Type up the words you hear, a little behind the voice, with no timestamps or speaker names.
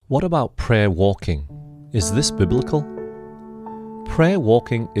What about prayer walking? Is this biblical? Prayer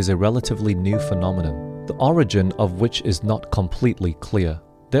walking is a relatively new phenomenon, the origin of which is not completely clear.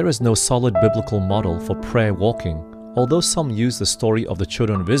 There is no solid biblical model for prayer walking, although some use the story of the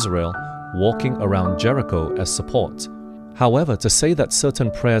children of Israel walking around Jericho as support. However, to say that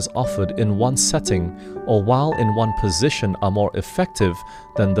certain prayers offered in one setting or while in one position are more effective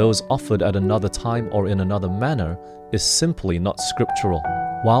than those offered at another time or in another manner is simply not scriptural.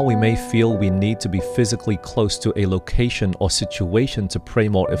 While we may feel we need to be physically close to a location or situation to pray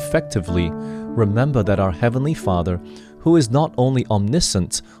more effectively, remember that our Heavenly Father, who is not only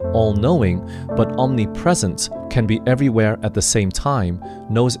omniscient, all-knowing, but omnipresent, can be everywhere at the same time,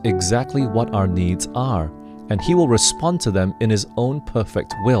 knows exactly what our needs are, and He will respond to them in His own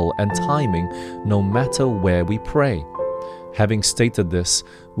perfect will and timing, no matter where we pray. Having stated this,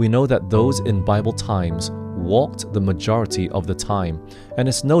 we know that those in Bible times walked the majority of the time, and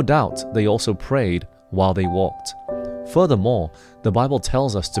it's no doubt they also prayed while they walked. Furthermore, the Bible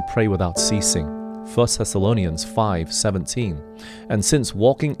tells us to pray without ceasing. 1 Thessalonians 5:17. And since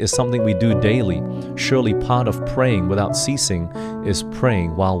walking is something we do daily, surely part of praying without ceasing is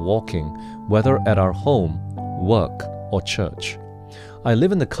praying while walking, whether at our home, work, or church. I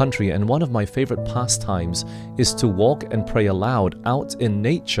live in the country, and one of my favorite pastimes is to walk and pray aloud out in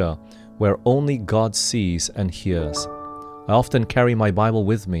nature where only God sees and hears. I often carry my Bible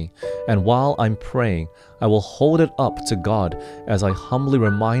with me, and while I'm praying, I will hold it up to God as I humbly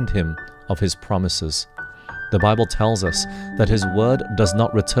remind Him of His promises. The Bible tells us that His word does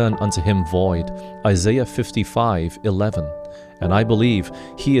not return unto Him void, Isaiah 55:11, and I believe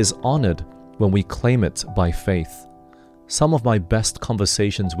He is honored when we claim it by faith. Some of my best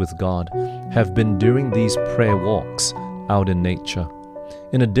conversations with God have been during these prayer walks out in nature.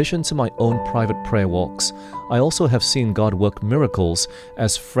 In addition to my own private prayer walks, I also have seen God work miracles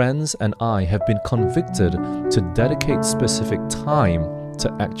as friends and I have been convicted to dedicate specific time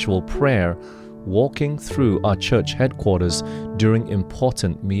to actual prayer, walking through our church headquarters during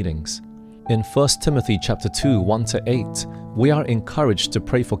important meetings. In 1 Timothy chapter 2, 1-8, we are encouraged to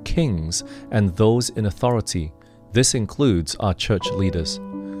pray for kings and those in authority. This includes our church leaders.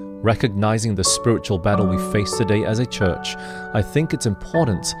 Recognizing the spiritual battle we face today as a church, I think it's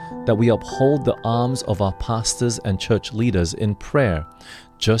important that we uphold the arms of our pastors and church leaders in prayer,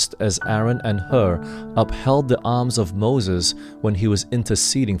 just as Aaron and Hur upheld the arms of Moses when he was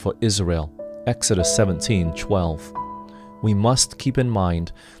interceding for Israel. Exodus 17:12. We must keep in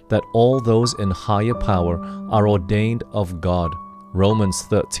mind that all those in higher power are ordained of God. Romans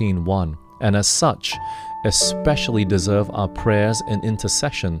 13:1. And as such, especially deserve our prayers and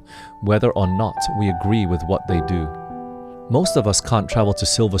intercession, whether or not we agree with what they do. Most of us can't travel to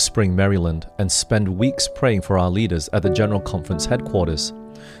Silver Spring, Maryland, and spend weeks praying for our leaders at the General Conference headquarters,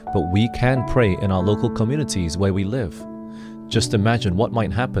 but we can pray in our local communities where we live. Just imagine what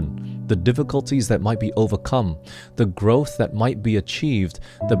might happen, the difficulties that might be overcome, the growth that might be achieved,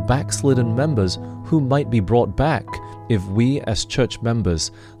 the backslidden members who might be brought back if we as church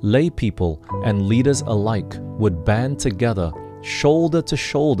members, lay people, and leaders alike would band together, shoulder to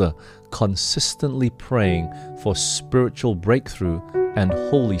shoulder, consistently praying for spiritual breakthrough and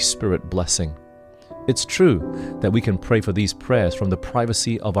Holy Spirit blessing. It's true that we can pray for these prayers from the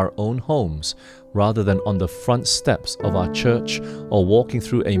privacy of our own homes rather than on the front steps of our church or walking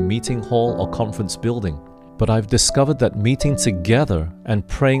through a meeting hall or conference building. But I've discovered that meeting together and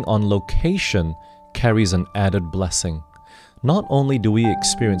praying on location carries an added blessing. Not only do we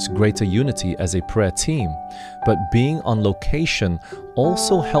experience greater unity as a prayer team, but being on location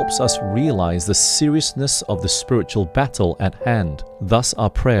also helps us realize the seriousness of the spiritual battle at hand. Thus, our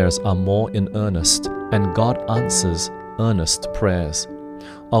prayers are more in earnest, and God answers earnest prayers.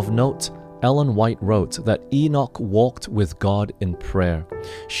 Of note, Ellen White wrote that Enoch walked with God in prayer.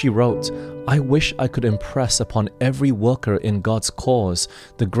 She wrote, "I wish I could impress upon every worker in God's cause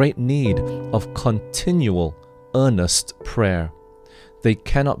the great need of continual, earnest prayer. They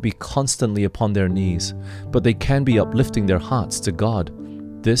cannot be constantly upon their knees, but they can be uplifting their hearts to God.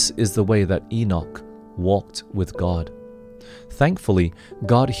 This is the way that Enoch walked with God." Thankfully,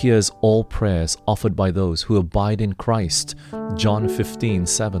 God hears all prayers offered by those who abide in Christ, John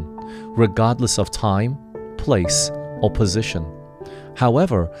 15:7, regardless of time, place, or position.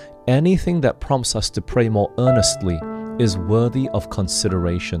 However, anything that prompts us to pray more earnestly is worthy of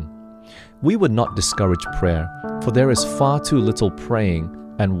consideration. We would not discourage prayer, for there is far too little praying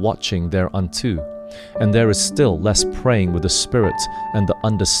and watching thereunto, and there is still less praying with the Spirit and the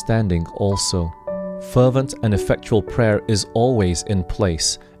understanding also. Fervent and effectual prayer is always in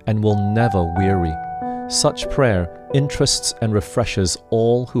place and will never weary. Such prayer interests and refreshes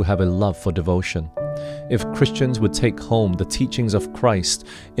all who have a love for devotion. If Christians would take home the teachings of Christ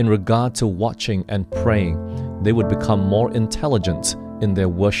in regard to watching and praying, they would become more intelligent in their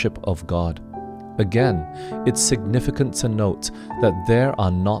worship of God. Again, it's significant to note that there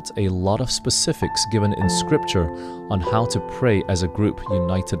are not a lot of specifics given in Scripture on how to pray as a group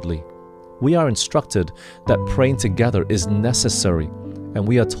unitedly. We are instructed that praying together is necessary, and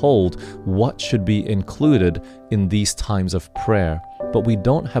we are told what should be included in these times of prayer, but we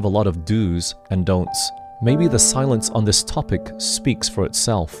don't have a lot of do's and don'ts. Maybe the silence on this topic speaks for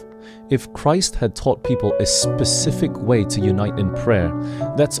itself. If Christ had taught people a specific way to unite in prayer,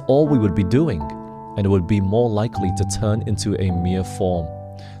 that's all we would be doing, and it would be more likely to turn into a mere form.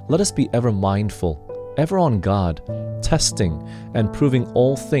 Let us be ever mindful, ever on guard, testing and proving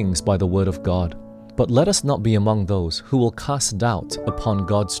all things by the word of God. But let us not be among those who will cast doubt upon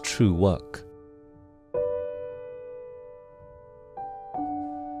God's true work.